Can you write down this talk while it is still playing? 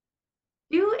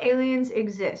aliens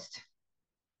exist?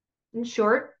 In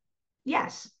short,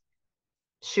 yes.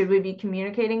 Should we be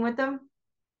communicating with them?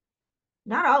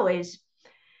 Not always.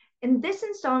 In this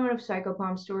installment of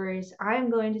Psychopomp Stories, I am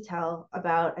going to tell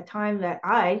about a time that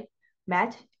I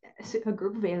met a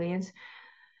group of aliens,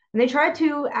 and they tried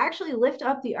to actually lift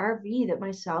up the RV that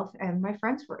myself and my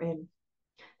friends were in.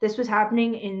 This was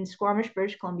happening in Squamish,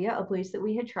 British Columbia, a place that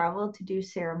we had traveled to do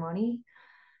ceremony,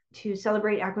 to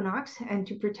celebrate equinox, and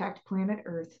to protect planet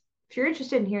Earth. If you're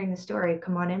interested in hearing the story,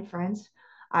 come on in, friends.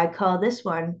 I call this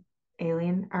one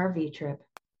Alien RV Trip.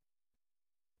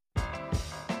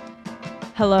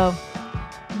 Hello,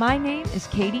 my name is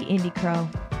Katie Indy Crow.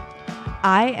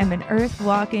 I am an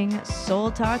earth-walking,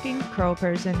 soul-talking crow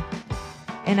person.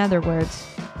 In other words,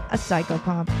 a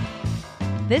psychopomp.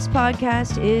 This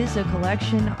podcast is a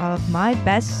collection of my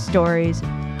best stories,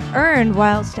 earned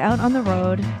whilst out on the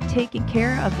road, taking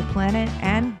care of the planet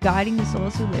and guiding the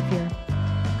souls who live here.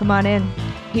 Come on in,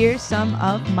 here's some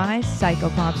of my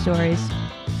psychopomp stories.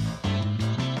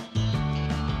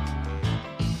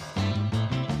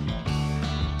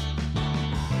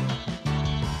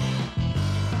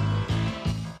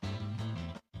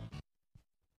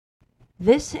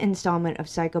 This installment of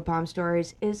Psychopomp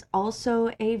Stories is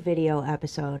also a video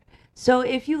episode. So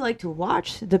if you like to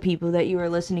watch the people that you are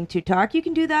listening to talk, you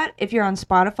can do that if you're on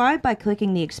Spotify by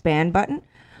clicking the expand button.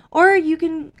 Or you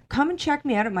can come and check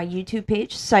me out at my YouTube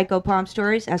page, Psychopomp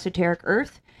Stories Esoteric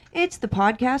Earth. It's the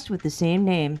podcast with the same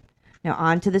name. Now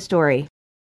on to the story.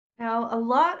 Now, a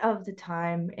lot of the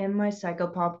time in my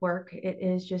psychopomp work, it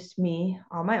is just me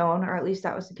on my own, or at least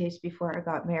that was the case before I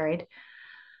got married.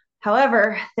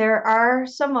 However, there are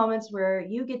some moments where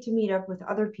you get to meet up with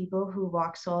other people who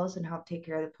walk souls and help take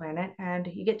care of the planet, and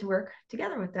you get to work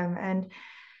together with them. And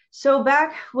so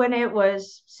back when it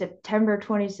was September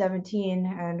 2017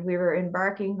 and we were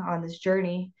embarking on this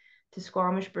journey to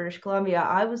Squamish, British Columbia,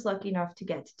 I was lucky enough to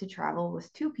get to travel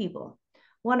with two people,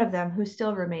 one of them who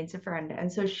still remains a friend.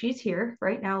 And so she's here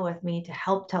right now with me to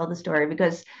help tell the story,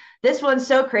 because this one's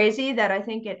so crazy that I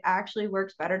think it actually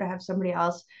works better to have somebody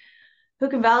else who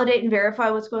can validate and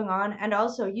verify what's going on. And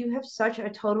also, you have such a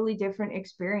totally different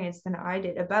experience than I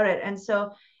did about it. And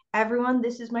so, everyone,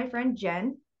 this is my friend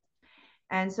Jen.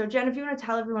 And so, Jen, if you want to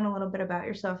tell everyone a little bit about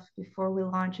yourself before we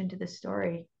launch into this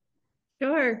story.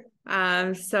 Sure.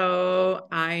 So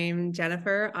I'm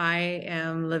Jennifer. I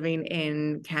am living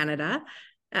in Canada.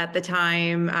 At the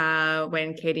time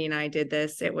when Katie and I did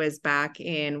this, it was back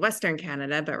in Western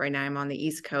Canada, but right now I'm on the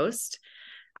East Coast.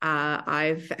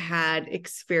 I've had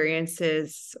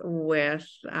experiences with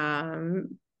other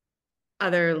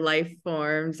life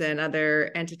forms and other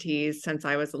entities since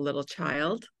I was a little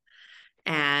child.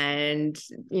 And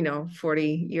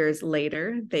 40 years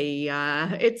later,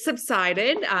 it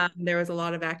subsided. There was a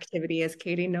lot of activity, as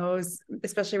Katie knows,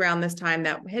 especially around this time.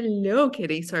 Hello,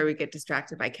 Kitty. Sorry, we get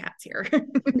distracted by cats here.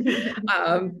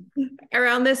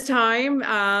 Around this time,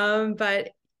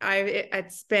 but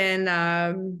it's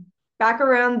been back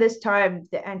around this time.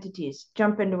 The entities,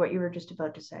 jump into what you were just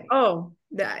about to say.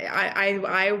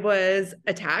 I was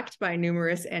attacked by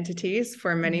numerous entities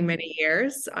for many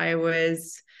years. I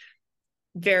was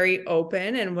very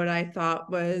open, and what I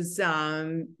thought was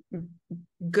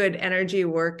good energy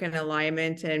work and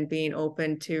alignment and being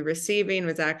open to receiving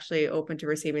was actually open to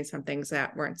receiving some things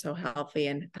that weren't so healthy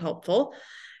and helpful.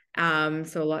 So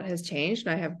a lot has changed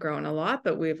and I have grown a lot,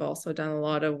 but we've also done a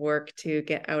lot of work to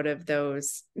get out of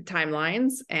those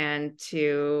timelines and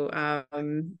to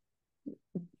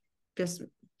just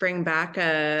bring back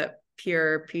a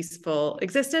pure, peaceful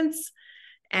existence.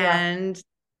 And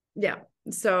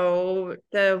so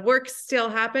the work still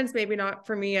happens, maybe not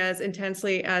for me as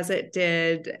intensely as it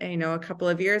did, a couple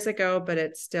of years ago, but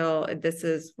this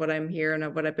is what I'm here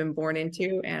and what I've been born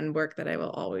into, and work that I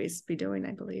will always be doing,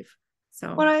 I believe.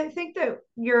 So, well, I think that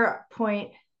your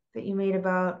point that you made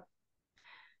about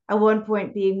at one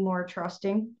point being more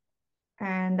trusting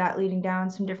and that leading down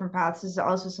some different paths is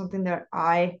also something that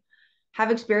I have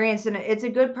experienced, and it's a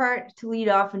good part to lead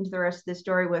off into the rest of the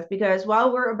story with, because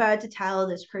while we're about to tell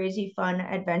this crazy fun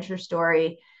adventure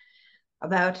story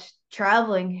about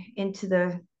traveling into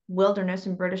the wilderness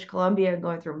in British Columbia,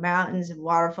 going through mountains and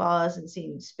waterfalls and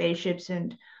seeing spaceships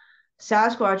and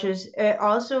Sasquatches, it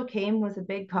also came with a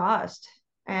big cost.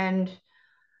 And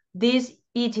these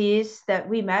ETs that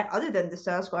we met, other than the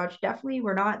Sasquatch, definitely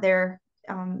were not there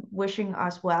wishing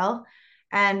us well.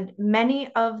 And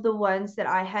many of the ones that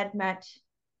I had met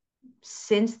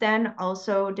since then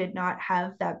also did not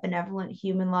have that benevolent,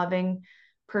 human loving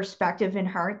perspective and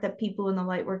heart that people in the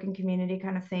light working community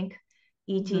kind of think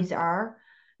ETs are.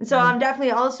 And so I'm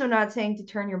definitely also not saying to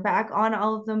turn your back on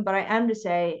all of them, but I am to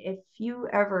say if you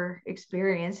ever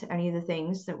experience any of the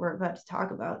things that we're about to talk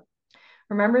about,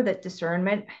 remember that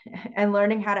discernment and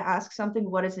learning how to ask something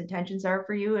what its intentions are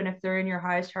for you, and if they're in your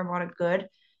highest harmonic good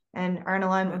and are in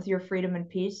alignment with your freedom and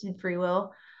peace and free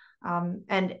will.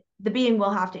 And the being will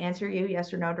have to answer you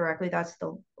yes or no directly. That's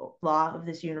the law of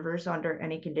this universe under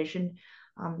any condition.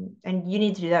 And you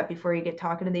need to do that before you get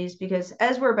talking to these, because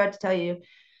as we're about to tell you,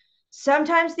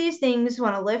 sometimes these things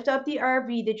want to lift up the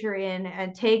RV that you're in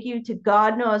and take you to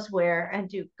God knows where and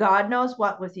do God knows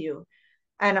what with you.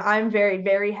 And I'm very,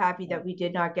 very happy that we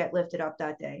did not get lifted up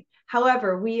that day.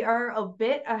 However, we are a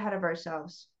bit ahead of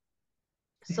ourselves.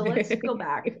 So let's go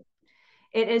back.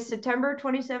 It is September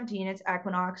 2017. It's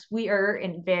equinox. We are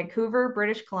in Vancouver,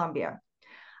 British Columbia.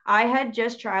 I had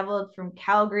just traveled from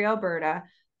Calgary, Alberta,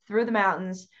 through the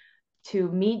mountains to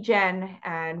meet Jen,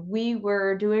 and we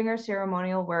were doing our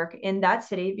ceremonial work in that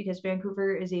city because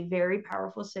Vancouver is a very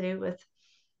powerful city with,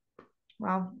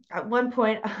 well, at one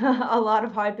point, a lot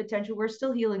of high potential. We're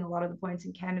still healing a lot of the points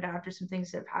in Canada after some things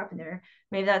that have happened there.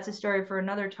 Maybe that's a story for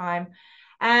another time.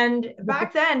 And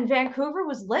back then, Vancouver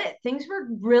was lit. Things were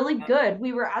really good.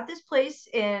 We were at this place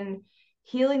in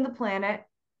Healing the Planet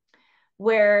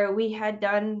where we had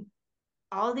done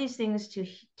all these things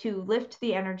to lift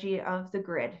the energy of the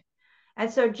grid. And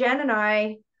so Jen and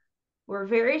I were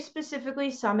very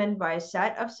specifically summoned by a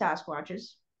set of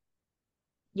Sasquatches.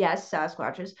 Yes,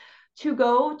 Sasquatches, to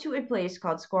go to a place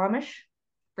called Squamish,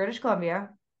 British Columbia,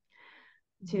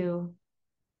 to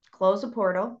close a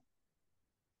portal.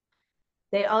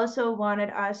 They also wanted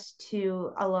us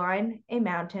to align a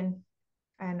mountain,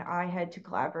 and I had to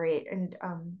collaborate, and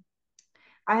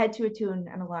I had to attune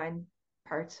and align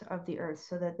parts of the earth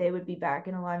so that they would be back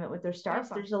in alignment with their stars.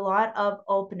 There's a lot of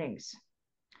openings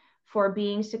for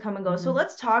beings to come and go. So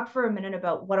let's talk for a minute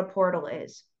about what a portal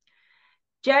is.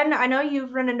 Jen, I know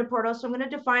you've run into portals, so I'm going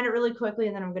to define it really quickly,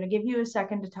 and then I'm going to give you a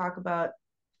second to talk about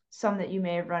some that you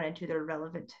may have run into that are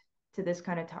relevant to this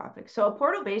kind of topic. So a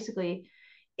portal basically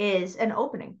is an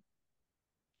opening,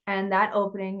 and that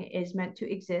opening is meant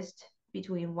to exist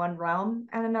between one realm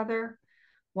and another,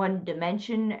 one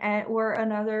dimension or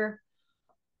another,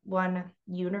 one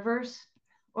universe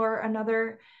or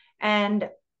another. And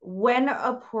when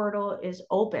a portal is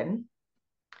open,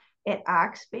 it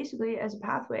acts basically as a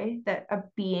pathway that a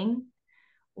being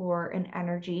or an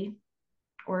energy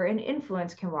or an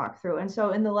influence can walk through. And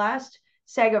so in the last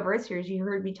Saga of Earth series, you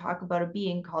heard me talk about a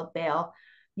being called Baal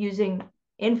using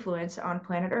influence on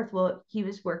planet Earth. Well, he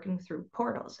was working through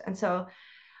portals. And so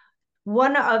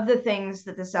one of the things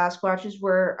that the Sasquatches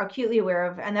were acutely aware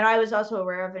of, and that I was also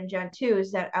aware of in Gen 2,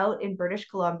 is that out in British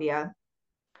Columbia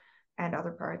and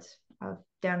other parts of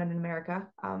down in America,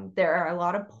 there are a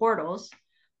lot of portals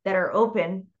that are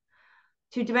open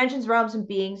to dimensions, realms, and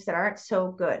beings that aren't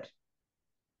so good.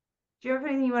 Do you have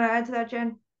anything you want to add to that,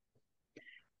 Jen?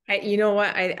 You know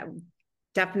what? I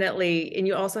definitely, and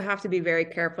you also have to be very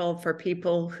careful for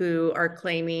people who are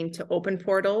claiming to open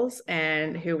portals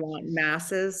and who want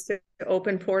masses to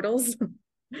open portals.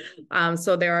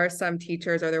 So there are some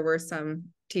teachers, or there were some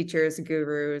teachers,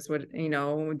 gurus,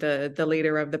 the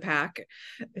leader of the pack,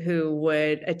 who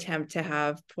would attempt to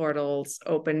have portals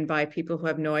opened by people who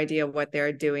have no idea what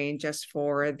they're doing, just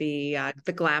for the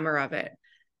glamour of it.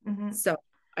 So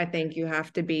I think you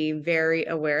have to be very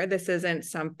aware. This isn't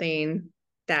something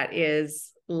that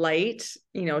is light,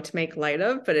 to make light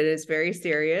of, but it is very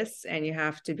serious. And you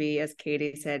have to be, as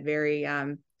Katie said, very,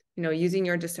 using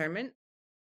your discernment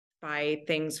by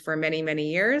things for many,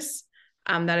 many years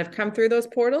that have come through those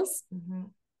portals.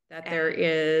 That there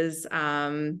is,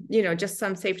 just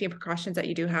some safety and precautions that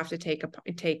you do have to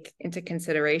take into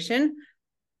consideration.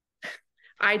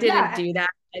 I didn't do that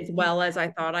as well as I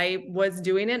thought I was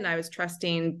doing it, and I was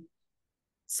trusting.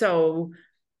 So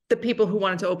the people who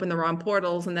wanted to open the wrong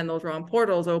portals, and then those wrong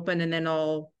portals open, and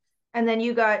then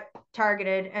you got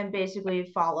targeted and basically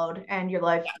followed, and your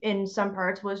life in some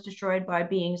parts was destroyed by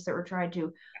beings that were trying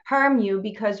to harm you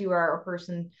because you are a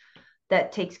person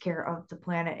that takes care of the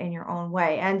planet in your own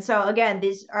way. And so again,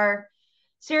 these are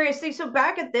serious things. So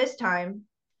back at this time,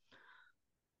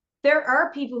 there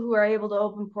are people who are able to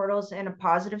open portals in a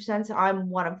positive sense. I'm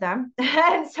one of them.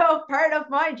 And so part of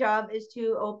my job is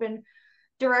to open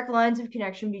direct lines of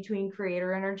connection between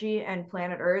creator energy and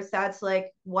planet Earth. That's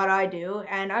like what I do.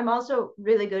 And I'm also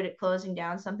really good at closing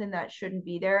down something that shouldn't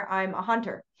be there. I'm a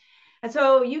hunter. And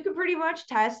so you can pretty much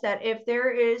test that if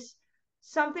there is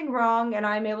something wrong and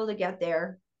I'm able to get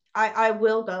there, I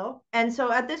will go. And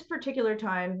so at this particular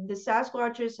time, the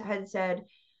Sasquatches had said,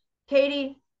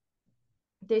 Katie,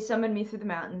 they summoned me through the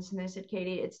mountains and they said,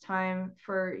 Katie, it's time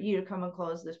for you to come and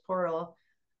close this portal.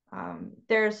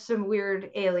 There's some weird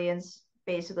aliens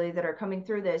basically that are coming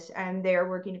through this, and they're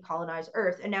working to colonize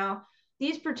Earth. And now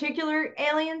these particular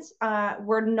aliens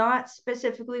were not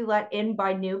specifically let in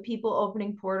by new people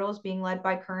opening portals being led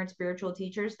by current spiritual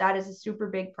teachers. That is a super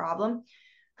big problem.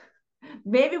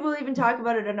 Maybe we'll even talk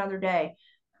about it another day.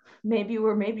 Maybe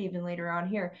even later on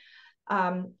here.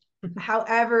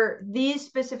 However, these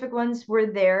specific ones were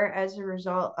there as a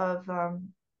result of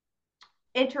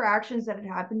interactions that had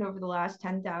happened over the last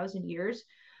 10,000 years.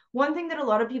 One thing that a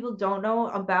lot of people don't know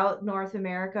about North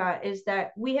America is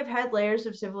that we have had layers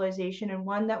of civilization, and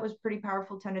one that was pretty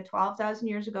powerful 10 to 12,000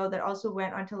 years ago that also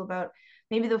went until about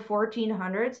maybe the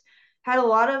 1400s had a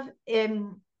lot of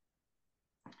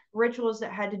rituals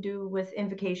that had to do with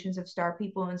invocations of star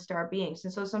people and star beings.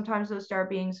 And so sometimes those star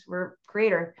beings were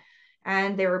greater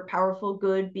and they were powerful,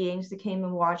 good beings that came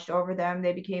and watched over them.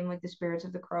 They became like the spirits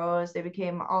of the crows. They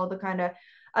became all the kind of,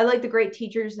 I like the great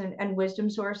teachers and wisdom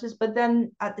sources. But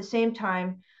then at the same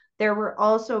time, there were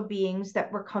also beings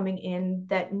that were coming in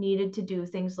that needed to do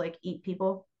things like eat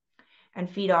people and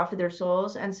feed off of their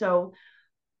souls. And so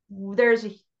there's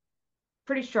a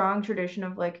pretty strong tradition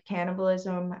of like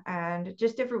cannibalism and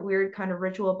just different weird kind of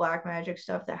ritual black magic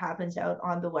stuff that happens out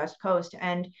on the West Coast.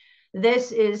 And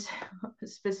this is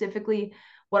specifically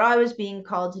what I was being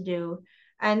called to do.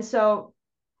 And so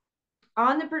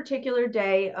on the particular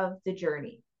day of the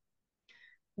journey,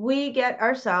 we get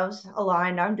ourselves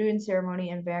aligned. I'm doing ceremony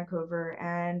in Vancouver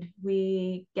and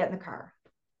we get in the car.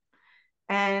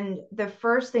 And the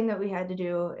first thing that we had to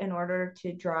do in order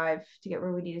to drive to get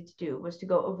where we needed to do was to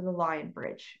go over the Lion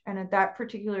Bridge. And at that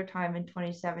particular time in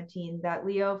 2017, that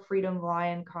Leo Freedom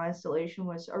Lion constellation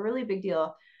was a really big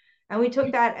deal. And we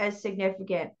took that as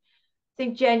significant. I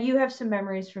think, Jen, you have some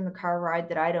memories from the car ride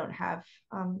that I don't have.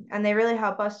 And they really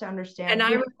help us to understand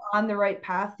you're on the right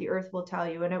path. The earth will tell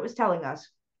you. And it was telling us.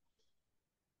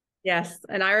 Yes.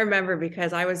 And I remember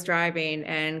because I was driving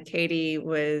and Katie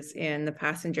was in the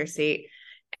passenger seat.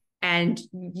 And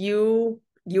you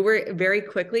were very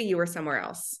quickly, you were somewhere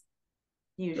else.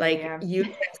 Usually, like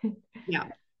yeah.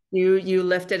 You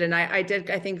lifted, and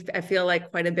I feel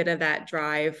like quite a bit of that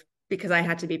drive because I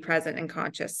had to be present and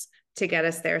conscious to get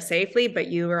us there safely, but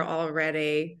you were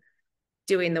already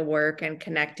doing the work and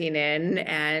connecting in,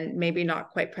 and maybe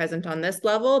not quite present on this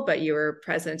level, but you were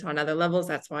present on other levels.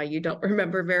 That's why you don't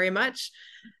remember very much.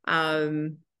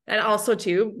 And also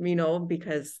too,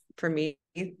 because for me,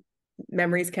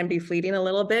 memories can be fleeting a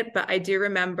little bit, but I do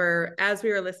remember as we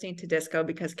were listening to disco,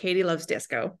 because Katie loves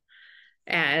disco,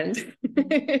 and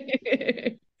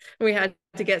we had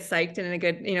to get psyched and in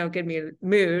a good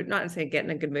mood, not to say get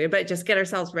in a good mood, but just get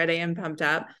ourselves ready and pumped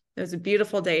up. It was a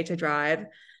beautiful day to drive.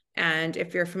 And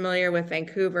if you're familiar with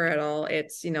Vancouver at all,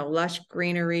 it's, lush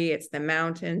greenery, it's the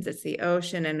mountains, it's the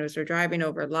ocean. And as we're driving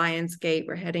over Lionsgate,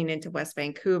 we're heading into West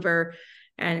Vancouver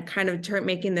and kind of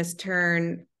making this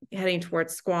turn heading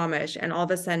towards Squamish, and all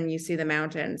of a sudden you see the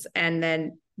mountains, and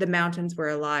then the mountains were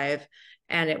alive,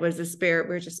 and it was the spirit,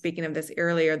 we were just speaking of this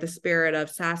earlier, the spirit of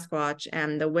Sasquatch,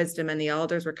 and the wisdom and the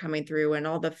elders were coming through, and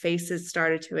all the faces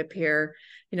started to appear,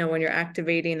 when you're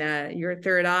activating your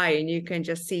third eye, and you can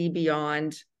just see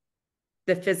beyond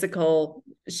the physical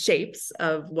shapes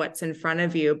of what's in front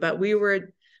of you. But we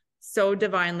were so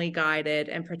divinely guided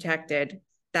and protected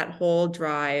that whole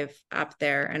drive up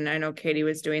there. And I know Katie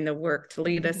was doing the work to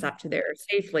lead us up to there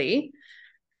safely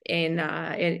in the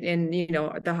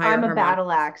higher. I'm a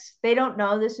battle axe. They don't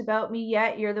know this about me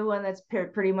yet. You're the one that's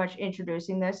pretty much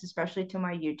introducing this, especially to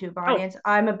my YouTube audience.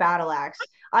 I'm a battle axe.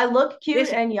 I look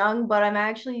cute and young, but I'm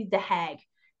actually the hag.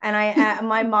 And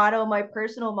my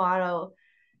personal motto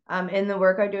in the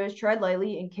work I do is tread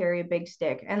lightly and carry a big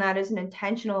stick. And that is an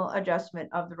intentional adjustment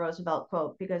of the Roosevelt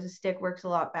quote, because a stick works a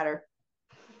lot better.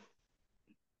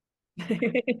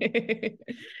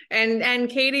 and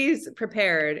Katie's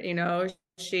prepared,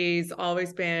 she's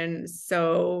always been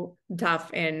so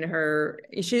tough in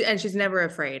she's never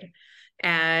afraid.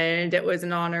 And it was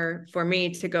an honor for me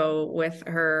to go with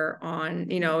her on,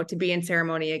 to be in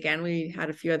ceremony again. We had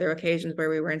a few other occasions where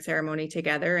we were in ceremony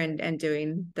together and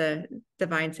doing the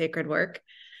divine sacred work.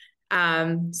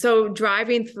 So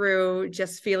driving through,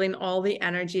 just feeling all the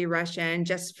energy rush in,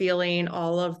 just feeling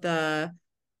all of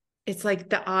it's like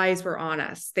the eyes were on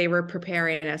us. They were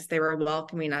preparing us. They were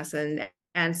welcoming us.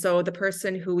 And so the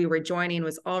person who we were joining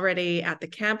was already at the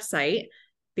campsite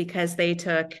because they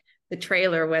took the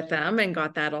trailer with them and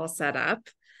got that all set up.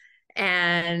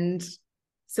 And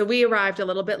so we arrived a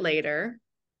little bit later.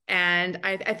 And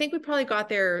I think we probably got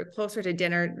there closer to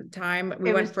dinner time.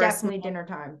 It was definitely dinner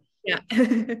time. Yeah.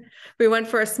 We went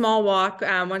for a small walk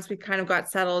once we kind of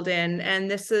got settled in. And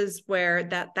this is where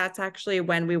that's actually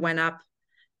when we went up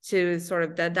to sort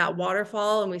of that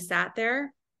waterfall, and we sat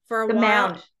there for a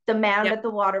while. The mound Yeah. at the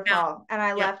waterfall. And I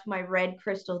Yeah. left my red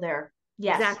crystal there.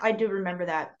 Yes, Exactly. I do remember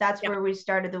that. That's Yeah. where we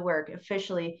started the work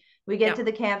officially. We get Yeah. to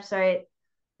the campsite.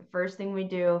 The first thing we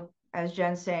do, as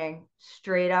Jen's saying,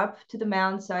 straight up to the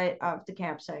mound site of the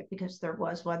campsite, because there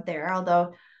was one there.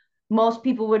 Although most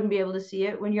people wouldn't be able to see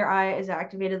it when your eye is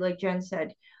activated, like Jen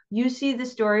said. You see the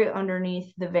story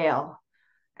underneath the veil,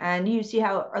 and you see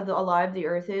how alive the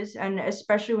earth is. And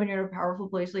especially when you're in a powerful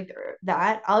place like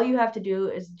that, all you have to do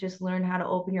is just learn how to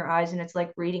open your eyes, and it's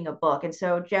like reading a book. And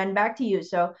so, Jen, back to you.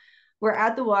 So we're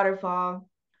at the waterfall,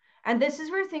 and this is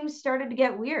where things started to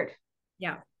get weird.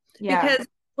 Yeah. Yeah. Because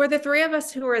for the three of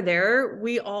us who are there,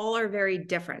 we all are very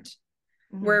different.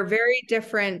 Mm-hmm. We're very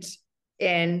different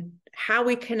in how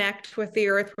we connect with the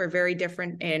earth. We're very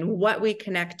different in what we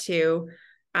connect to,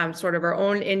 sort of our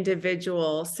own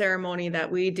individual ceremony that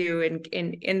we do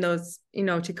in those,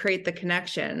 to create the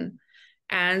connection.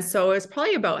 And so it's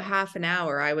probably about half an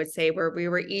hour, I would say, where we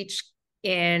were each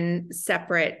in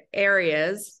separate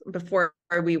areas before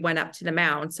we went up to the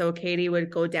mound. So Katie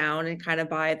would go down and kind of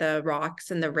by the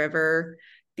rocks in the river.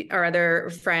 Our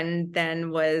other friend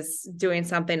then was doing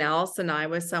something else, and I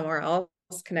was somewhere else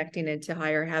connecting into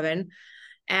higher heaven.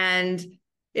 And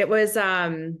it was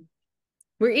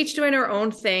we're each doing our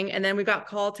own thing, and then we got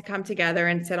called to come together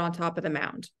and sit on top of the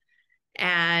mound.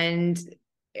 And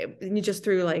you just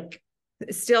through like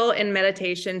still in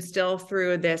meditation, still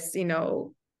through this,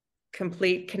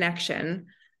 complete connection,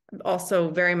 also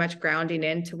very much grounding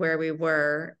into where we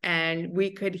were, and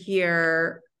we could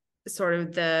hear sort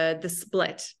of the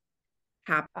split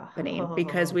happening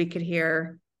because we could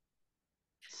hear.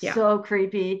 Yeah. So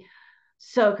creepy.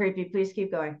 Please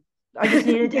keep going. I just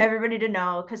needed everybody to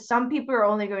know, because some people are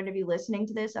only going to be listening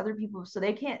to this, other people, so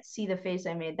they can't see the face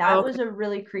I made. That was a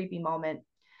really creepy moment.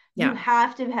 Yeah. You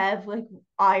have to have like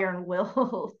iron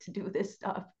will to do this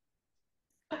stuff.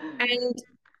 And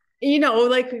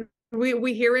like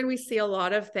we hear and we see a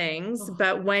lot of things,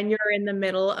 but when you're in the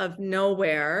middle of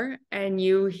nowhere and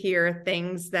you hear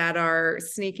things that are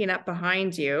sneaking up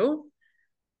behind you,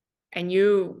 and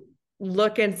you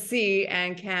look and see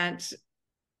and can't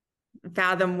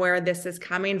fathom where this is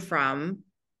coming from,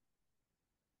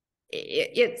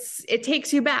 it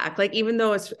takes you back. Like, even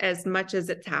though it's as much as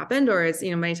it's happened, or as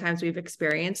many times we've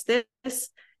experienced this,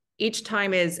 each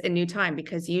time is a new time,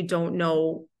 because you don't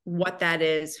know what that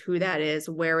is, who that is,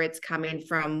 where it's coming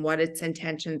from, what its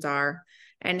intentions are,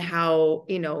 and how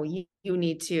you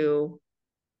need to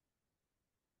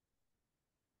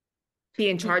be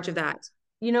in charge of that.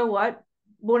 You know what?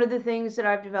 One of the things that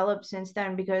I've developed since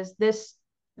then, because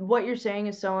what you're saying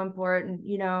is so important,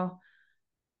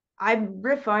 I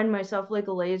refined myself like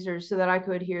a laser so that I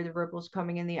could hear the ripples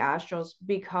coming in the astrals,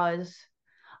 because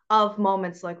of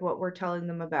moments like what we're telling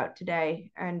them about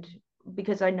today. And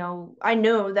because I know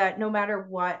that no matter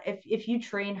what, if you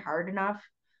train hard enough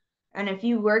and if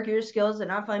you work your skills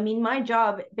enough, I mean, my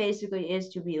job basically is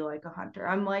to be like a hunter.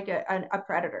 I'm like a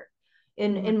predator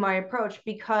in my approach,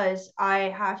 because I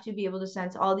have to be able to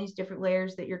sense all these different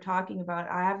layers that you're talking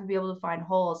about. I have to be able to find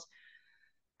holes,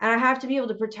 and I have to be able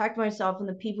to protect myself and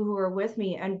the people who are with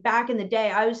me. And back in the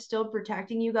day, I was still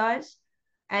protecting you guys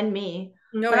and me,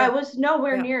 but I was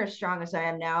nowhere near as strong as I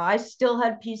am now. I still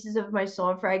had pieces of my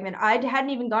soul fragment. I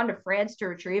hadn't even gone to France to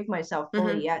retrieve myself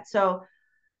fully yet. So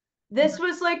this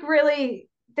was like really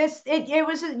it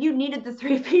was, you needed the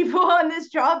three people on this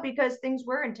job because things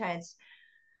were intense.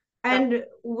 And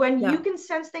when you can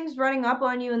sense things running up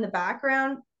on you in the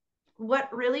background,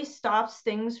 what really stops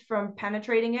things from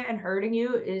penetrating it and hurting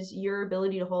you is your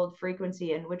ability to hold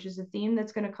frequency, and which is a theme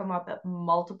that's going to come up at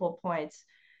multiple points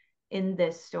in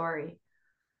this story.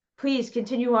 Please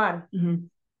continue on. Mm-hmm.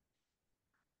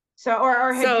 So,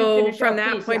 or had you finished from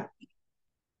that point? Yeah.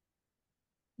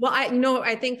 Well,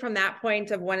 I think from that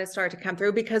point of when it started to come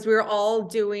through, because we were all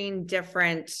doing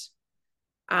different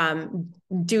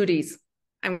duties,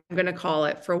 I'm going to call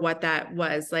it, for what that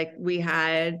was. Like, we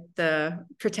had the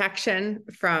protection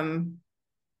from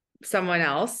someone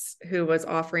else who was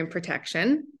offering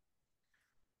protection.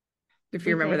 If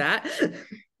you remember that.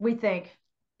 We think.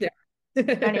 Yeah.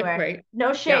 Anyway, right.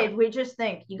 No shade. Yeah. We just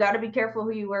think you got to be careful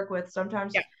who you work with.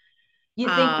 Sometimes you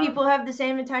think people have the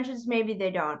same intentions. Maybe they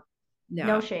don't.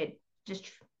 No shade.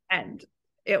 And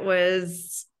it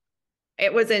was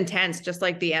intense, just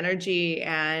like the energy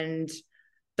and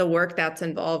the work that's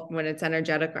involved when it's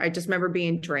energetic. I just remember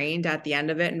being drained at the end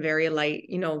of it and very light,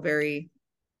 very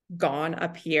gone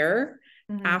up here.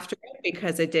 after it,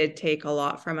 because it did take a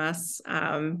lot from us.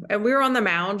 And we were on the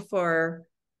mound for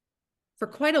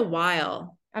quite a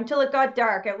while. Until it got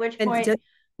dark, at which point,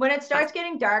 when it starts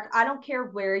getting dark, I don't care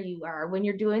where you are. When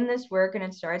you're doing this work and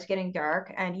it starts getting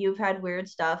dark and you've had weird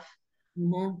stuff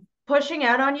pushing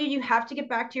out on you, you have to get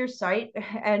back to your site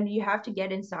and you have to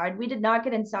get inside. We did not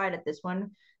get inside at this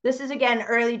one. This is, again,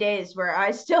 early days where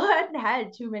I still hadn't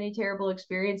had too many terrible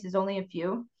experiences, only a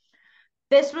few.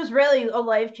 This was really a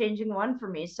life-changing one for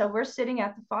me. So we're sitting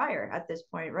at the fire at this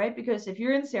point, right? Because if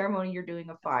you're in ceremony, you're doing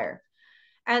a fire.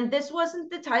 And this wasn't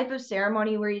the type of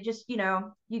ceremony where you just,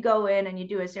 you go in and you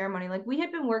do a ceremony. Like, we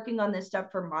had been working on this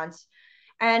stuff for months.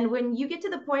 And when you get to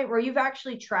the point where you've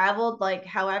actually traveled like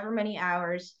however many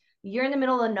hours, you're in the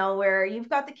middle of nowhere, you've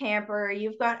got the camper,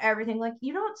 you've got everything, like,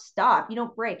 you don't stop, you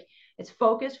don't break. It's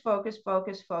focus, focus,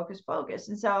 focus, focus, focus.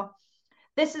 And so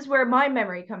this is where my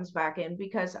memory comes back in,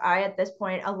 because I, at this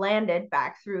point, landed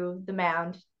back through the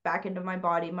mound, back into my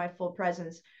body, my full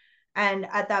presence. And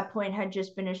at that point had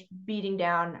just finished beating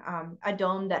down a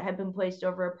dome that had been placed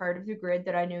over a part of the grid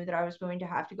that I knew that I was going to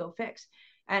have to go fix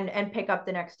and pick up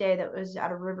the next day. That was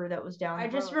at a river that was down. I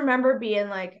just remember being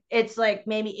like, it's like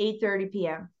maybe 8:30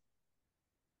 p.m.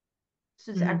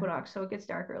 This is equinox, so it gets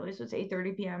dark early. So it's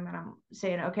 8:30 p.m. and I'm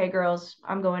saying, okay, girls,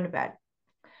 I'm going to bed.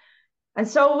 And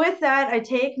so with that, I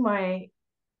take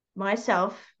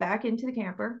myself back into the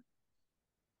camper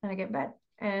and I get in bed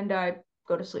and I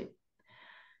go to sleep.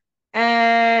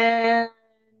 And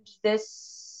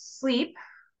this sleep,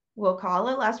 we'll call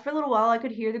it, lasts for a little while. I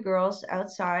could hear the girls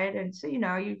outside. And so,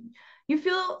 you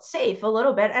feel safe a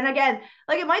little bit. And again,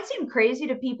 like, it might seem crazy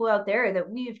to people out there that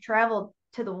we've traveled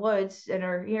to the woods and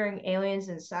are hearing aliens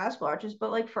and Sasquatches,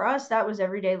 but like, for us, that was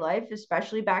everyday life,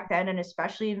 especially back then, and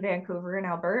especially in Vancouver and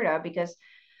Alberta, because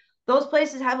those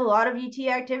places have a lot of ET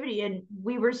activity. And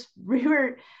we were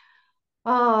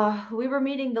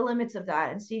meeting the limits of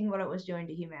that and seeing what it was doing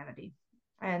to humanity.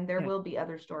 And there will be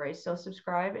other stories. So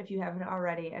subscribe if you haven't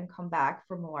already and come back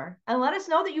for more. And let us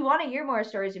know that you want to hear more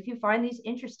stories if you find these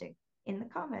interesting in the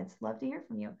comments. Love to hear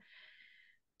from you.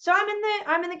 So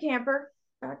I'm in the camper,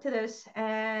 back to this,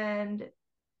 and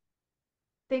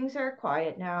things are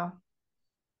quiet now.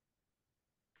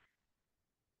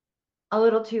 A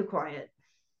little too quiet,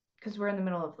 because we're in the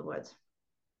middle of the woods.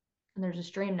 And there's a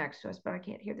stream next to us, but I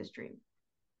can't hear the stream.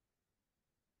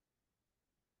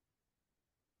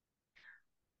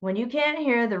 When you can't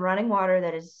hear the running water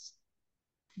that is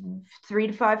 3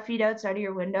 to 5 feet outside of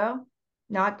your window,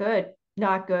 not good,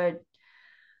 not good.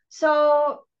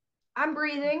 So I'm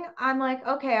breathing. I'm like,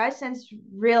 okay, I sense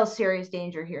real serious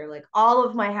danger here. Like, all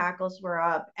of my hackles were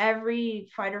up. Every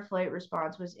fight or flight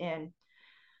response was in.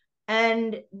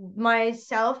 And my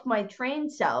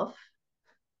trained self,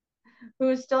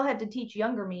 who still had to teach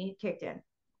younger me, kicked in.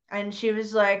 And she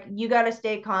was like, you got to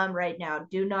stay calm right now.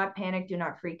 Do not panic. Do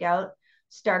not freak out.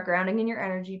 Start grounding in your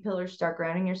energy pillars, start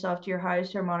grounding yourself to your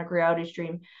highest harmonic reality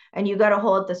stream. And you got to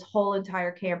hold this whole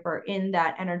entire camper in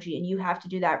that energy. And you have to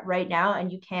do that right now, and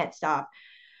you can't stop.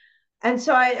 And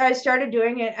so I started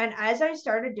doing it. And as I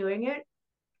started doing it,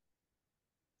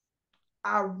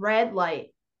 a red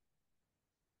light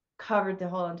covered the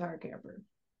whole entire camper.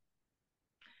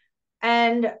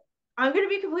 And I'm going to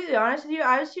be completely honest with you.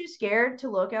 I was too scared to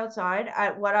look outside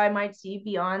at what I might see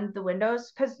beyond the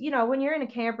windows. Because, when you're in a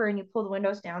camper and you pull the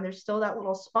windows down, there's still that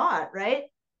little spot, right?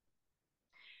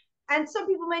 And some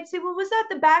people might say, well, was that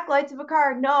the backlights of a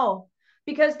car? No,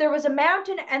 because there was a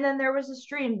mountain and then there was a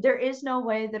stream. There is no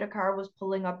way that a car was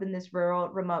pulling up in this rural,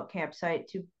 remote campsite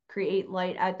to create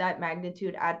light at that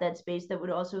magnitude, at that space, that would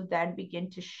also then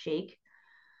begin to shake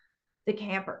the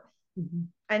camper.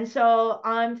 And so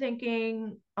I'm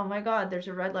thinking, oh my God, there's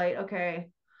a red light. Okay,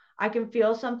 I can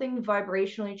feel something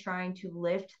vibrationally trying to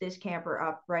lift this camper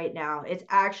up right now. It's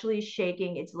actually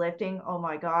shaking. It's lifting. Oh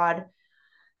my God.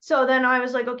 So then I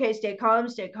was like, okay, stay calm,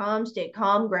 stay calm, stay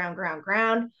calm, ground, ground,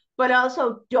 ground. But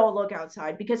also don't look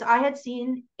outside, because I had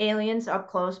seen aliens up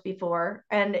close before,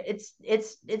 and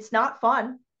it's not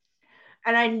fun.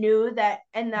 And I knew that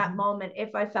in that moment,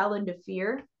 if I fell into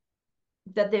fear,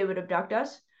 that they would abduct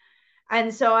us.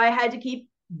 And so I had to keep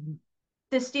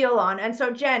the steel on. And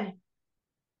so, Jen,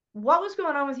 what was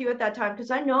going on with you at that time?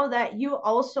 Because I know that you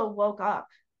also woke up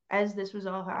as this was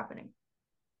all happening.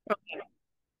 Okay.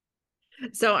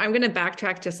 So I'm going to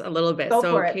backtrack just a little bit.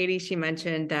 So Katie, she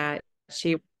mentioned that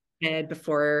she went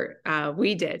before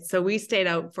we did. So we stayed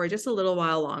out for just a little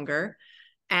while longer.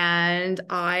 And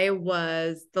I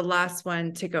was the last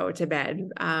one to go to bed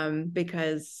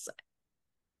because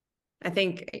I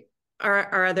think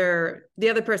the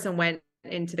other person went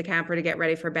into the camper to get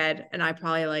ready for bed, and I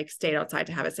probably stayed outside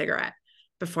to have a cigarette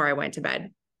before I went to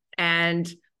bed. And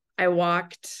I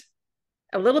walked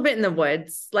a little bit in the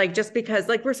woods, like just because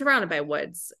like we're surrounded by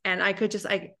woods, and I could just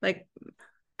I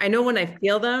know when I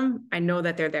feel them, I know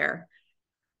that they're there.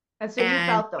 And so you And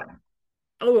felt them.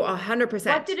 oh, What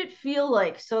 100%. did it feel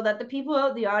like so that the people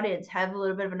out in the audience have a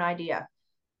little bit of an idea?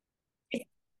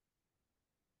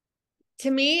 To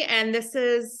me, and this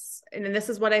is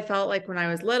what I felt like when I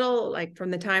was little, like from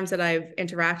the times that I've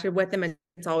interacted with them,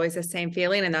 it's always the same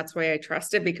feeling. And that's why I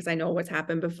trust it, because I know what's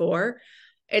happened before.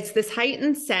 It's this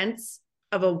heightened sense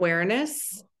of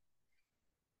awareness.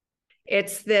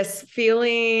 It's this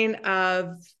feeling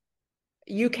of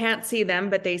you can't see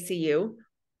them, but they see you.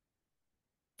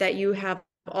 That you have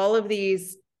all of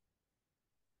these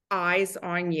eyes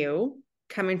on you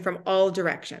coming from all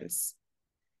directions.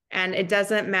 And it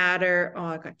doesn't matter. Oh,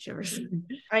 I got shivers.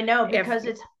 I know, because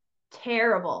it's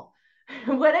terrible.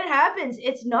 When it happens,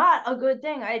 it's not a good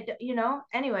thing.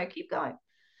 Anyway, keep going.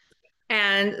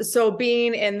 And so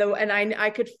being in the, and I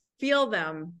could feel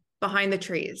them behind the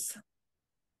trees.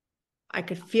 I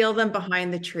could feel them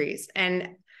behind the trees.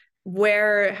 And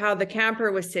how the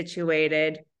camper was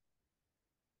situated,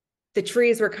 the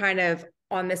trees were kind of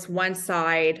on this one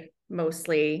side,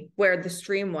 mostly where the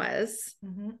stream was.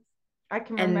 Mm-hmm. I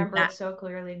can remember it so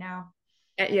clearly now.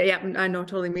 Yeah, I know,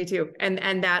 totally, me too.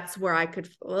 And that's where I could.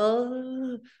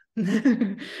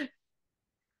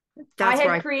 I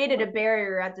had created a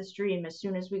barrier at the stream as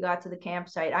soon as we got to the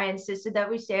campsite. I insisted that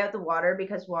we stay out the water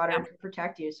because water could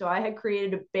protect you. So I had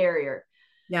created a barrier.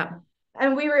 Yeah.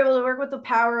 And we were able to work with the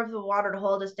power of the water to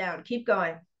hold us down. Keep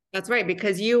going. That's right,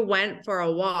 because you went for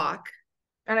a walk.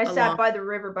 And I sat by the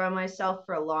river by myself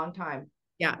for a long time.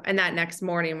 Yeah. And that next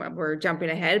morning, we're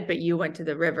jumping ahead, but you went to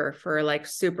the river for like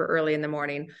super early in the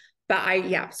morning.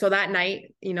 But so that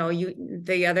night,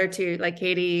 the other two, like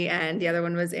Katie and the other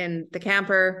one was in the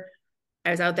camper.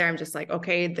 I was out there. I'm just like,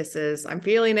 okay, I'm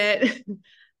feeling it.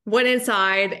 Went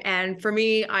inside. And for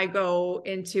me, I go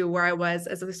into where I was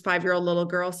as this 5-year-old little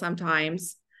girl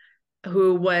sometimes,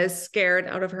 who was scared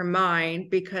out of her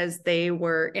mind because they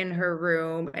were in her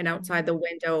room and outside the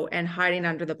window and hiding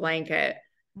under the blanket.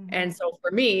 Mm-hmm. And so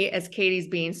for me, as Katie's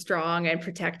being strong and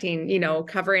protecting,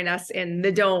 covering us in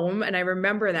the dome, and I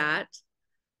remember that,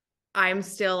 I'm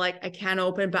still like, I can't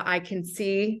open, but I can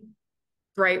see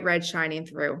bright red shining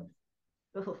through.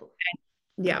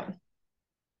 Yeah.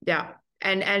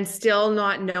 And still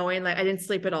not knowing, like I didn't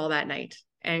sleep at all that night.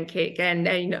 And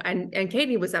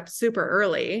Katie was up super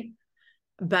early,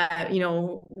 but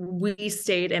we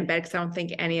stayed in bed because I don't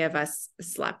think any of us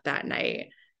slept that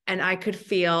night. And I could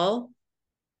feel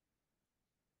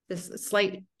this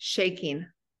slight shaking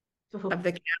of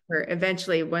the camper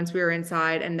eventually once we were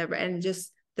inside, and it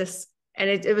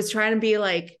was trying to be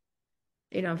like,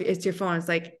 it's your phone. It's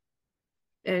like,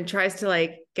 and it tries to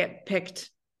like get picked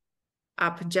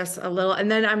up just a little. And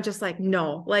then I'm just like,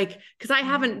 no, like, cause I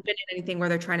haven't been in anything where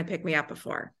they're trying to pick me up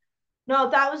before.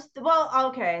 No,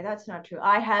 okay. That's not true.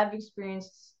 I have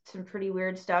experienced some pretty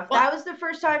weird stuff. That was the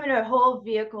first time in a whole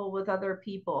vehicle with other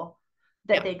people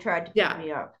that they tried to pick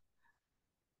me up.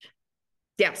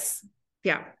 Yes.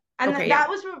 Yeah. And that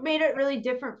was what made it really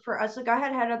different for us. Like I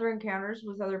had other encounters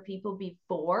with other people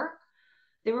before.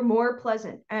 They were more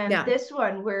pleasant. And this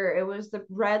one where it was the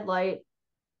red light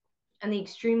and the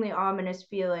extremely ominous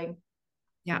feeling.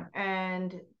 Yeah.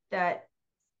 And that,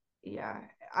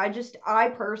 I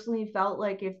personally felt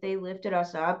like if they lifted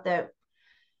us up, that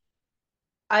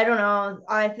I don't know.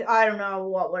 I don't know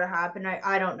what would have happened.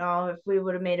 I don't know if we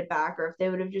would have made it back or if they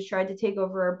would have just tried to take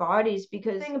over our bodies.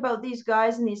 Because the thing about these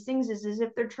guys and these things is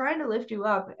if they're trying to lift you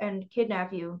up and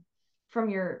kidnap you from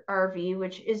your RV,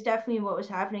 which is definitely what was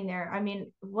happening there. I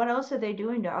mean, what else are they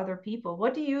doing to other people?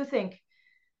 What do you think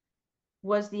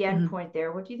was the end point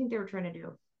there? What do you think they were trying to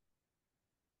do?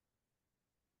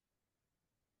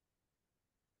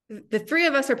 The three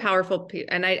of us are powerful,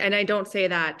 and I don't say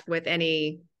that with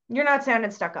any. You're not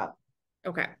sounding stuck up.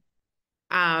 Okay.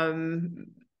 But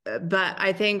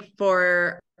I think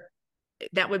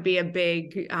that would be a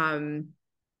big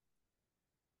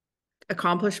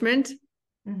accomplishment.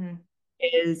 Mm-hmm.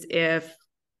 Is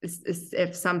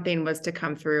if something was to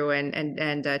come through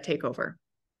and take over.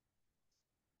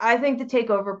 I think the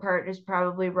takeover part is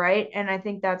probably right, and I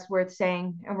think that's worth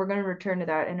saying, and we're going to return to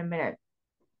that in a minute.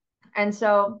 And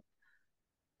so,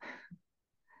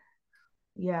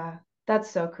 yeah,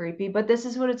 that's so creepy. But this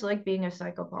is what it's like being a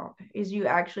psychopath, is you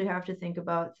actually have to think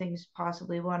about things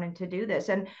possibly wanting to do this.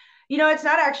 And, it's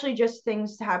not actually just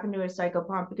things to happen to a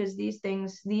psychopath, because these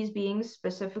beings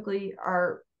specifically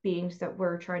are beings that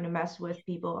were trying to mess with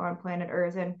people on planet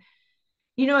Earth. And,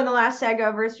 You know, in the last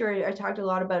Saga verse story, I talked a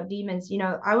lot about demons. You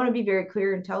know, I want to be very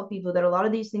clear and tell people that a lot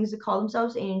of these things that call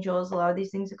themselves angels, a lot of these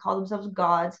things that call themselves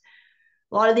gods,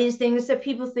 a lot of these things that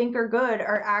people think are good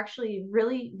are actually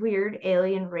really weird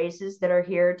alien races that are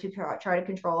here to try to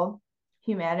control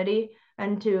humanity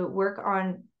and to work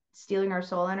on stealing our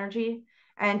soul energy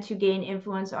and to gain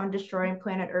influence on destroying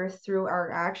planet Earth through our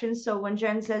actions. So when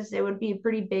Jen says it would be a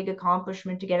pretty big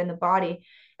accomplishment to get in the body,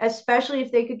 especially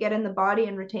if they could get in the body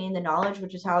and retain the knowledge,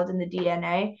 which is housed in the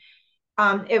DNA,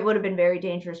 it would have been very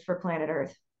dangerous for planet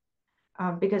Earth.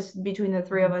 Because between the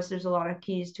three of us, there's a lot of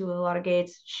keys to a lot of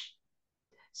gates.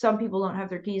 Some people don't have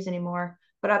their keys anymore,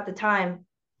 but at the time,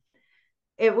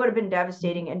 it would have been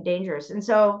devastating and dangerous. And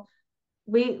so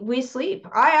we sleep.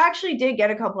 I actually did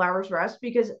get a couple hours rest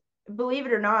because believe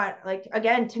it or not, like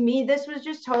again, to me, this was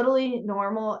just totally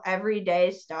normal,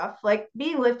 everyday stuff. Like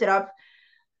being lifted up.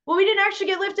 Well, we didn't actually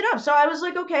get lifted up. So I was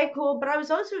like, okay, cool. But I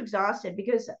was also exhausted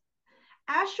because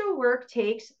astral work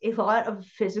takes a lot of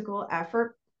physical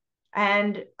effort.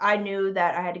 And I knew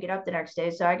that I had to get up the next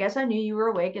day. So I guess I knew you were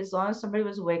awake. As long as somebody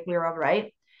was awake, we were all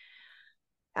right.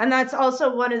 And that's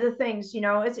also one of the things, you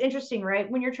know, it's interesting, right?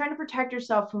 When you're trying to protect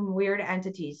yourself from weird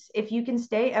entities, if you can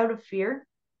stay out of fear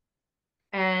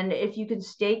and if you can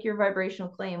stake your vibrational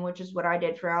claim, which is what I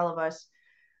did for all of us,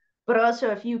 but also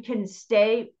if you can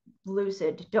stay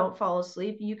lucid, don't fall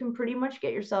asleep, you can pretty much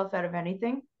get yourself out of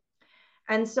anything.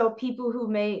 And so people who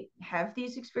may have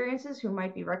these experiences, who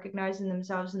might be recognizing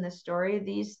themselves in this story,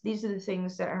 these are the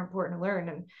things that are important to learn.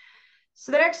 And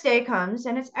so the next day comes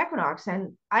and it's equinox,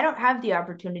 and I don't have the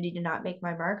opportunity to not make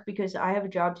my mark because I have a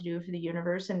job to do for the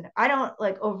universe, and I don't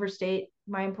like overstate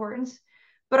my importance.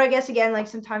 But I guess again, like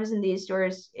sometimes in these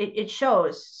stories, it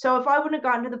shows. So if I wouldn't have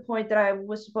gotten to the point that I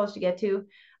was supposed to get to,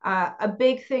 a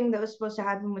big thing that was supposed to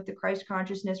happen with the Christ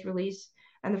consciousness release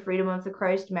and the freedom of the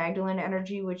Christ Magdalene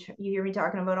energy, which you hear me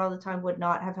talking about all the time, would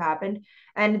not have happened.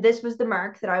 And this was the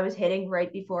mark that I was hitting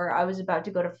right before I was about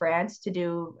to go to France to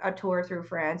do a tour through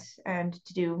France and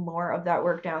to do more of that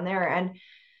work down there. And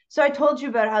so I told you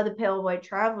about how the pale white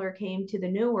traveler came to the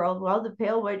New World. Well, the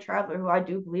pale white traveler, who I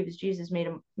do believe is Jesus,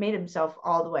 made himself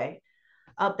all the way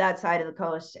up that side of the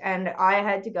coast. And I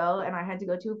had to go, and I had to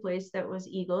go to a place that was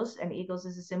eagles, and eagles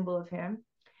is a symbol of him.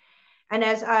 And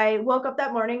as I woke up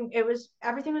that morning,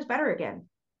 everything was better again.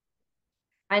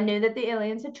 I knew that the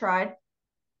aliens had tried.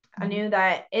 I knew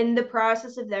that in the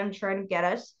process of them trying to get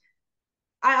us,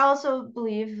 I also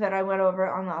believe that I went over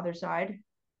on the other side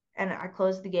and I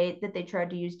closed the gate that they tried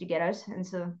to use to get us. And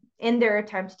so, in their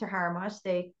attempts to harm us,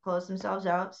 they closed themselves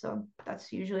out. So,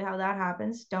 that's usually how that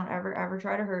happens. Don't ever, ever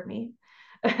try to hurt me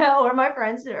or my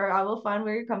friends, or I will find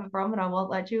where you're coming from and I won't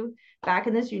let you back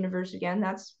in this universe again.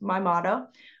 That's my motto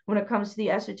when it comes to the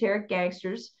esoteric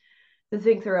gangsters that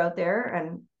think they're out there.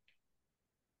 And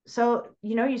so,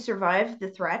 you know, you survive the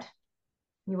threat.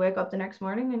 You wake up the next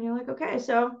morning and you're like, okay,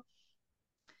 so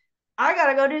I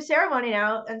gotta go do ceremony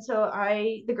now. And so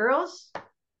the girls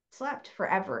slept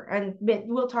forever. And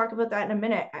we'll talk about that in a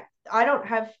minute. I don't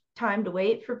have time to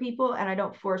wait for people and I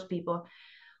don't force people.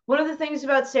 One of the things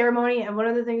about ceremony and one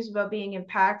of the things about being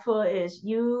impactful is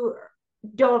you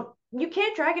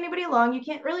can't drag anybody along. You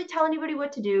can't really tell anybody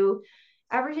what to do.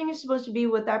 Everything is supposed to be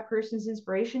what that person's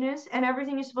inspiration is, and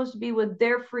everything is supposed to be what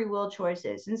their free will choice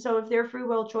is. And so if their free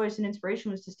will choice and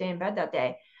inspiration was to stay in bed that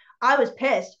day, I was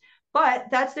pissed. But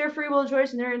that's their free will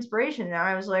choice and their inspiration. And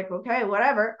I was like, okay,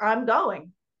 whatever, I'm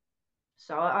going.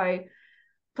 So I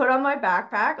put on my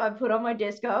backpack, I put on my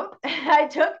disco, I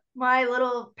took my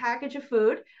little package of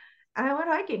food, and I went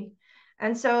hiking.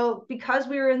 And so, because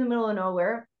we were in the middle of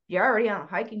nowhere, you're already on a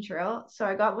hiking trail. So,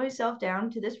 I got myself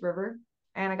down to this river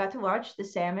and I got to watch the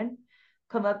salmon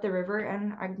come up the river.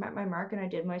 And I met my mark and I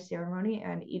did my ceremony,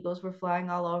 and eagles were flying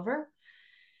all over.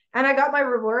 And I got my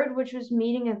reward, which was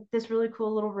meeting at this really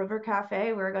cool little river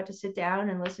cafe where I got to sit down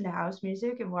and listen to house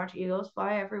music and watch eagles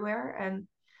fly everywhere. And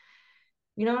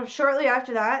you know, shortly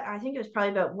after that, I think it was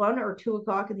probably about 1 or 2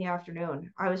 o'clock in the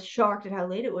afternoon. I was shocked at how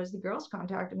late it was. The girls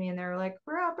contacted me and they were like,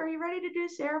 "We're up. Are you ready to do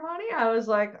ceremony?" I was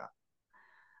like,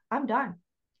 "I'm done."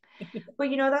 But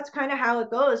you know, that's kind of how it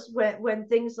goes when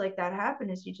things like that happen.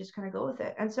 Is you just kind of go with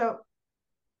it. And so,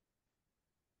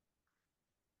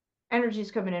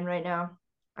 energy's coming in right now.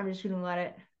 I'm just gonna let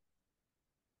it.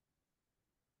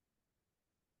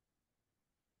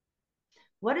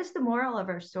 What is the moral of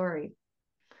our story?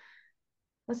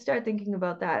 Let's start thinking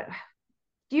about that.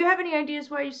 Do you have any ideas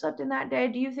why you slept in that day?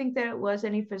 Do you think that it was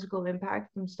any physical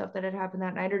impact from stuff that had happened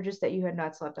that night, or just that you had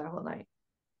not slept that whole night?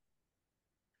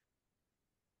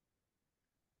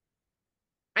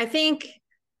 I think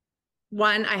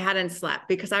one, I hadn't slept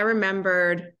because I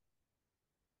remembered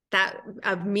that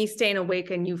of me staying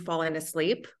awake and you falling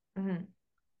asleep. Mm-hmm.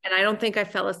 And I don't think I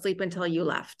fell asleep until you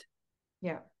left.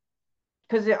 Yeah.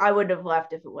 Because I would have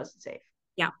left if it wasn't safe.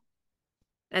 Yeah.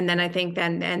 And then I think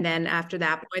then after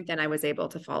that point, then I was able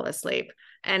to fall asleep.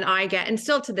 And and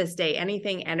still to this day,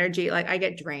 anything energy, like I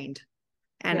get drained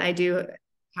and I do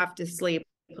have to sleep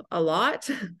a lot.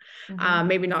 Mm-hmm.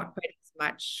 Maybe not quite as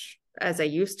much as I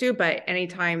used to, but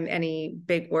anytime any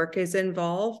big work is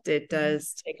involved, it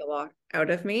does take a lot out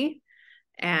of me.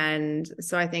 And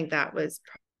so I think that was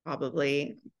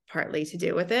probably partly to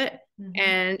do with it. Mm-hmm.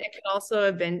 And it could also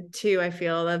have been too, I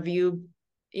feel, of you,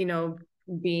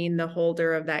 being the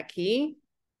holder of that key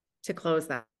to close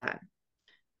that.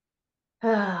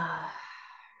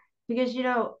 Because,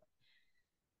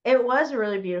 it was a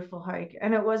really beautiful hike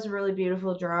and it was a really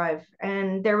beautiful drive.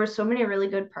 And there were so many really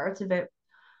good parts of it.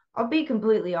 I'll be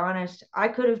completely honest. I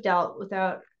could have dealt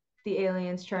without the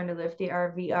aliens trying to lift the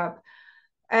RV up.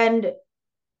 And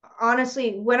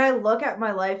honestly, when I look at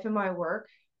my life and my work,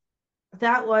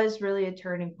 that was really a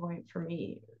turning point for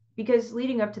me because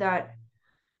leading up to that,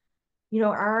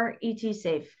 our ET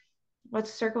safe.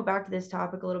 Let's circle back to this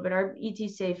topic a little bit. Our ET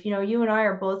safe, you and I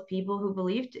are both people who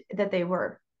believed that they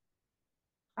were.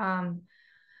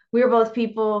 We were both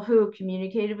people who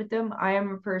communicated with them. I am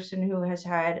a person who has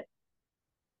had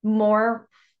more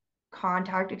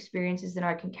contact experiences than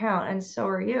I can count, and so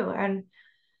are you. And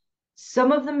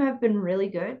some of them have been really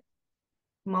good.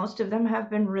 Most of them have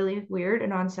been really weird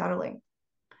and unsettling.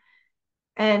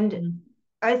 And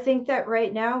I think that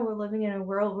right now we're living in a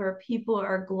world where people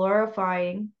are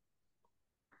glorifying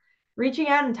reaching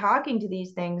out and talking to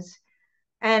these things.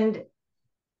 And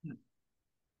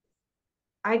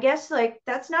I guess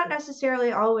that's not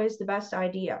necessarily always the best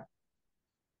idea.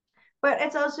 But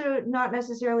it's also not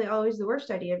necessarily always the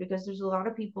worst idea because there's a lot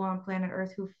of people on planet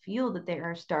Earth who feel that they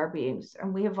are star beings.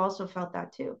 And we have also felt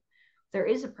that too. There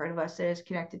is a part of us that is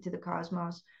connected to the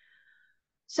cosmos.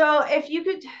 So if you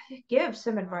could give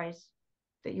some advice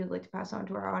that you'd like to pass on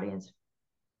to our audience.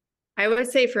 I would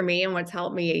say for me, and what's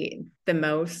helped me the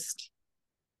most,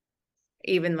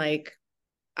 even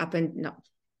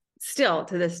still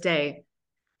to this day,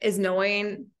 is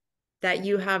knowing that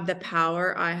you have the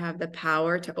power, I have the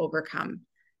power to overcome.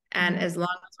 And as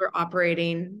long as we're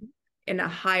operating in a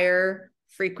higher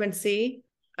frequency,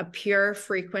 a pure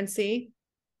frequency,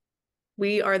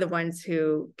 we are the ones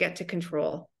who get to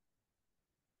control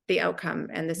the outcome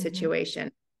and the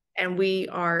situation. And we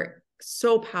are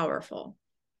so powerful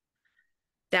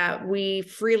that we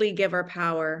freely give our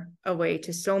power away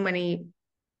to so many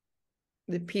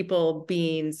the people,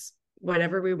 beings,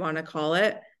 whatever we want to call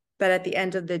it. But at the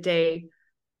end of the day,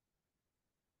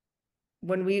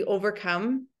 when we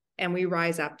overcome and we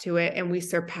rise up to it and we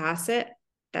surpass it,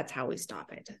 that's how we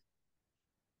stop it.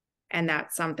 And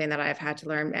that's something that I've had to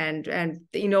learn. And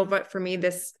but for me,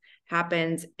 this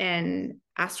happens in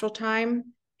astral time,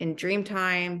 in dream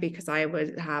time, because I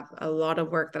would have a lot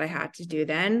of work that I had to do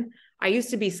then. I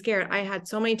used to be scared. I had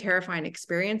so many terrifying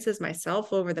experiences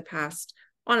myself over the past,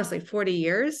 honestly, 40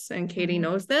 years. And Katie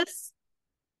knows this,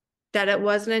 that it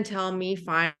wasn't until me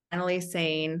finally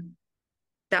saying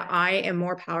that I am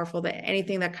more powerful than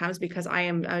anything that comes because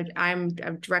I'm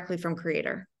directly from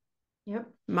Creator. Yep.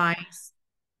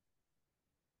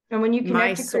 And when you connect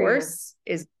my to source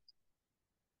Creator,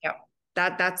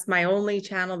 that's my only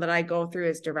channel that I go through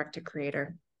is direct to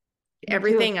Creator.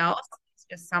 Everything else is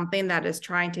just something that is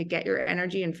trying to get your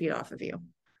energy and feed off of you.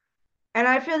 And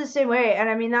I feel the same way. And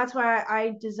I mean, that's why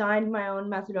I designed my own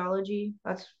methodology.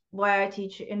 That's why I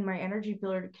teach in my energy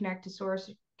pillar to connect to source,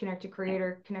 connect to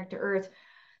Creator, connect to Earth.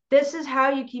 This is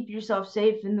how you keep yourself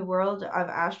safe in the world of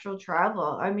astral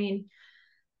travel. I mean,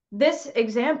 this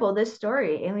example, this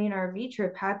story, alien RV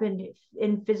trip, happened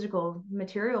in physical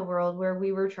material world where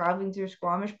we were traveling through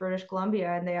Squamish, British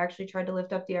Columbia, and they actually tried to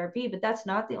lift up the RV. But that's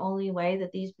not the only way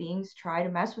that these beings try to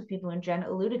mess with people. And Jen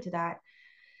alluded to that.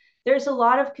 There's a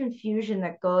lot of confusion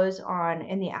that goes on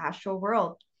in the astral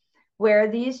world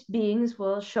where these beings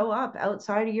will show up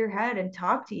outside of your head and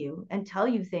talk to you and tell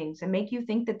you things and make you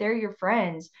think that they're your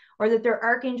friends or that they're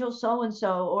Archangel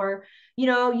so-and-so, or,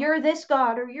 you're this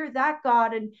God or you're that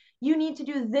God and you need to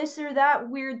do this or that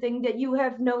weird thing that you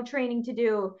have no training to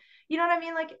do. You know what I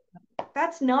mean? Like,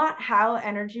 that's not how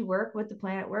energy work with the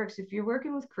planet works. If you're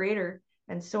working with Creator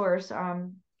and Source,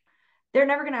 they're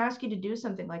never going to ask you to do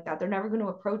something like that. They're never going to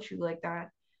approach you like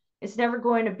that. It's never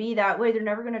going to be that way. They're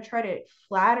never going to try to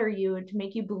flatter you and to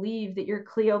make you believe that you're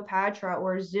Cleopatra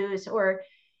or Zeus or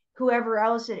whoever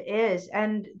else it is.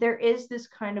 And there is this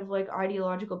kind of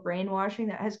ideological brainwashing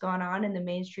that has gone on in the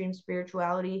mainstream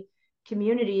spirituality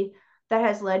community that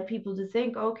has led people to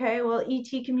think, okay, well,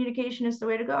 ET communication is the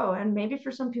way to go. And maybe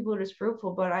for some people it is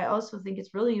fruitful, but I also think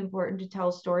it's really important to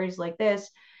tell stories like this,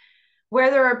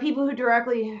 where there are people who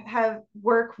directly have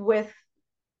work with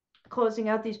closing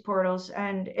out these portals,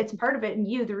 and it's part of it. And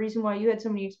you, the reason why you had so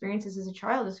many experiences as a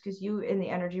child is because you in the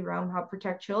energy realm help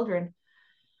protect children.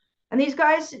 And these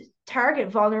guys target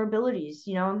vulnerabilities,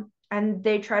 you know, and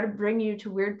they try to bring you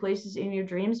to weird places in your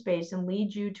dream space and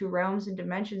lead you to realms and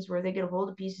dimensions where they get a hold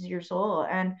of pieces of your soul.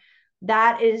 And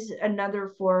that is another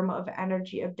form of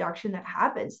energy abduction that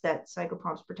happens that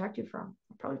psychopomps protect you from.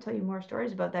 I'll probably tell you more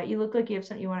stories about that. You look like you have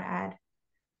something you want to add.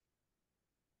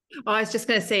 Oh, I was just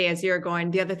going to say, as you're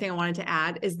going, the other thing I wanted to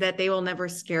add is that they will never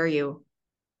scare you.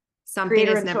 Something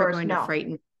Creator is never source, going to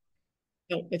frighten you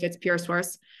if it's pure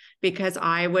source, because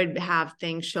I would have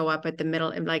things show up at the middle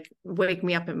and like wake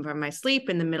me up from my sleep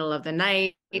in the middle of the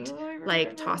night,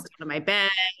 like tossed out of my bed.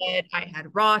 I had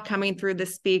raw coming through the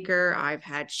speaker. I've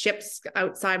had ships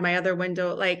outside my other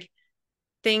window, like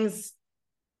things.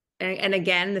 And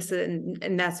again, this is,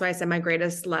 and that's why I said my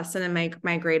greatest lesson and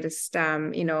my greatest,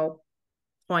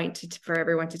 point for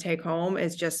everyone to take home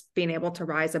is just being able to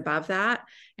rise above that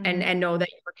and know that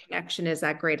your connection is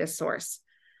that greatest source.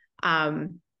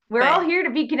 We're all here to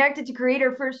be connected to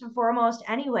Creator first and foremost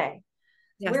anyway.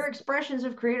 Yes. We're expressions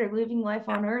of Creator living life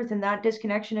on earth, and that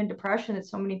disconnection and depression that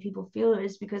so many people feel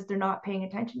is because they're not paying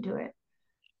attention to it.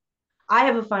 I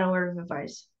have a final word of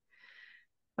advice.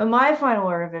 And my final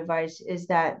word of advice is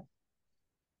that,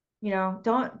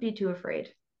 don't be too afraid.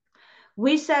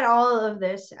 We said all of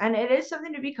this, and it is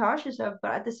something to be cautious of,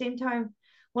 but at the same time,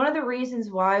 one of the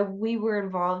reasons why we were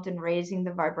involved in raising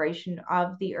the vibration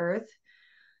of the earth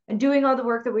and doing all the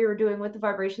work that we were doing with the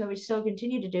vibration that we still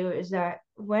continue to do is that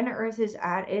when earth is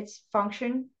at its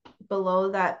function below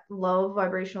that low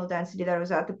vibrational density that it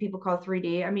was at, that people call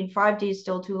 3D. I mean, 5D is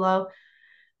still too low.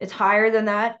 It's higher than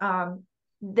that.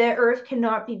 The earth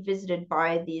cannot be visited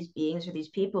by these beings or these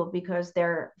people because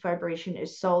their vibration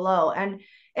is so low. And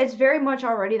it's very much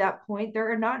already that point.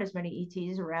 There are not as many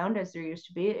ETs around as there used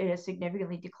to be. It has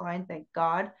significantly declined, thank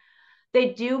God.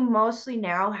 They do mostly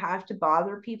now have to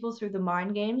bother people through the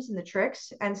mind games and the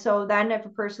tricks. And so then if a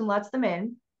person lets them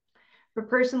in, if a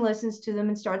person listens to them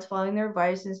and starts following their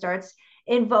advice and starts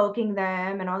invoking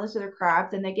them and all this other crap,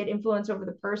 then they get influence over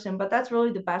the person. But that's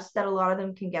really the best that a lot of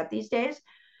them can get these days.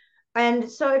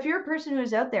 And so if you're a person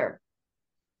who's out there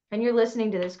and you're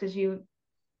listening to this because you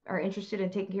are interested in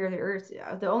taking care of the earth,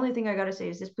 the only thing I got to say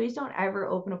is this: please don't ever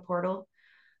open a portal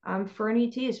for an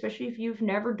ET, especially if you've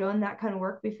never done that kind of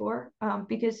work before.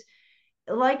 Because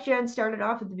like Jen started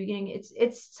off at the beginning,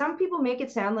 it's some people make it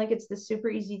sound like it's the super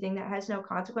easy thing that has no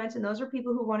consequence. And those are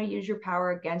people who want to use your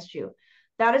power against you.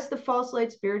 That is the false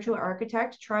light spiritual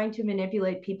architect trying to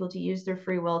manipulate people to use their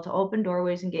free will to open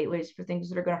doorways and gateways for things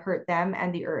that are going to hurt them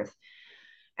and the earth.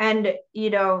 And,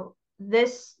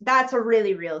 that's a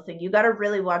really real thing. You got to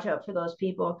really watch out for those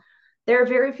people. There are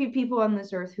very few people on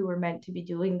this earth who are meant to be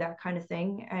doing that kind of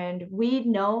thing. And we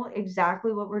know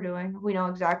exactly what we're doing. We know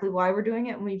exactly why we're doing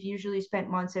it. And we've usually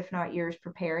spent months, if not years,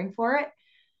 preparing for it.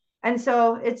 And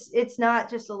so it's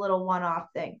not just a little one-off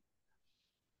thing.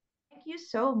 Thank you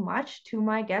so much to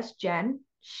my guest, Jen.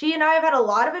 She and I have had a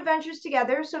lot of adventures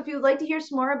together. So if you would like to hear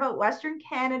some more about Western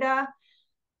Canada,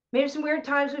 maybe some weird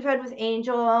times we've had with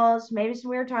angels, maybe some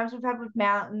weird times we've had with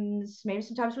mountains, maybe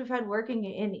sometimes we've had working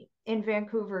in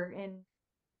Vancouver, and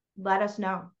let us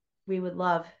know. We would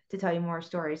love to tell you more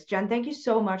stories. Jen, thank you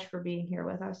so much for being here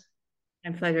with us.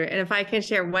 My pleasure. And if I can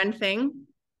share one thing,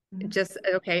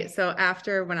 okay. So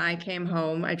after when I came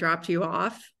home, I dropped you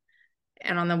off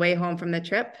and on the way home from the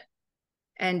trip.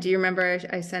 And do you remember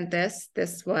I sent this?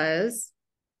 This was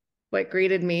what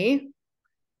greeted me.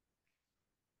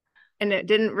 And it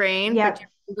didn't rain, but do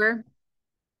you remember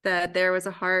that there was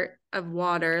a heart of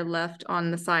water left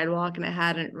on the sidewalk and it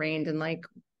hadn't rained in like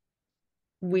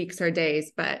weeks or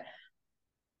days, but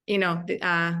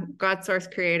God source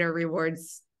creator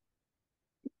rewards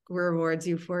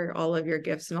you for all of your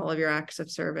gifts and all of your acts of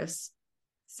service.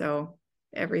 So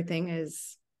everything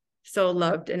is so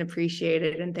loved and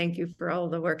appreciated. And thank you for all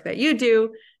the work that you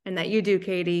do and that you do,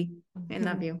 Katie. I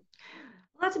love you.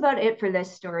 Well, that's about it for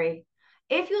this story.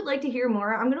 If you'd like to hear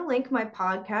more, I'm going to link my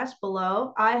podcast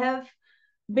below. I have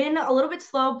been a little bit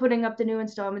slow putting up the new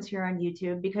installments here on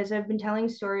YouTube because I've been telling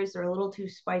stories that are a little too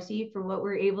spicy for what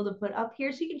we're able to put up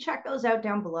here. So you can check those out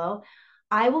down below.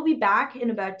 I will be back in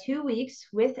about 2 weeks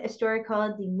with a story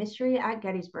called The Mystery at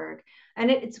Gettysburg.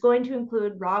 And it's going to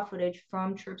include raw footage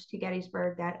from trips to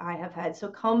Gettysburg that I have had. So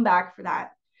come back for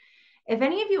that. If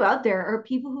any of you out there are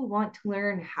people who want to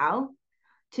learn how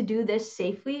to do this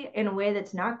safely in a way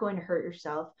that's not going to hurt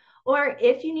yourself, or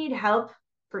if you need help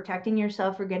protecting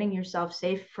yourself or getting yourself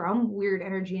safe from weird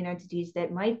energy and entities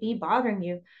that might be bothering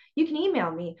you, you can email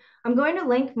me. I'm going to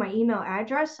link my email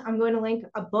address. I'm going to link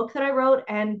a book that I wrote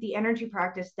and the energy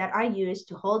practice that I use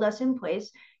to hold us in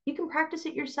place. You can practice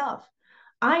it yourself.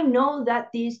 I know that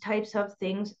these types of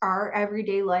things are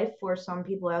everyday life for some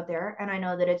people out there, and I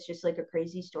know that it's just like a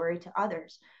crazy story to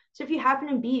others. So if you happen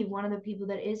to be one of the people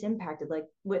that is impacted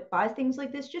by things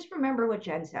like this, just remember what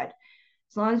Jen said.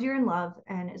 As long as you're in love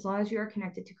and as long as you're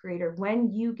connected to Creator,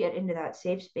 when you get into that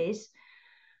safe space,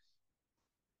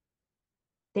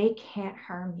 they can't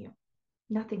harm you.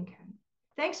 Nothing can.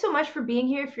 Thanks so much for being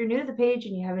here. If you're new to the page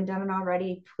and you haven't done it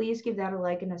already, please give that a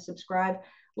like and a subscribe.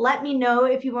 Let me know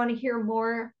if you want to hear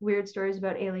more weird stories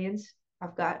about aliens.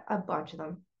 I've got a bunch of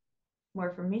them.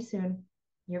 More from me soon.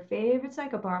 Your favorite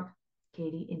psychopomp,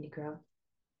 Katie Indigo.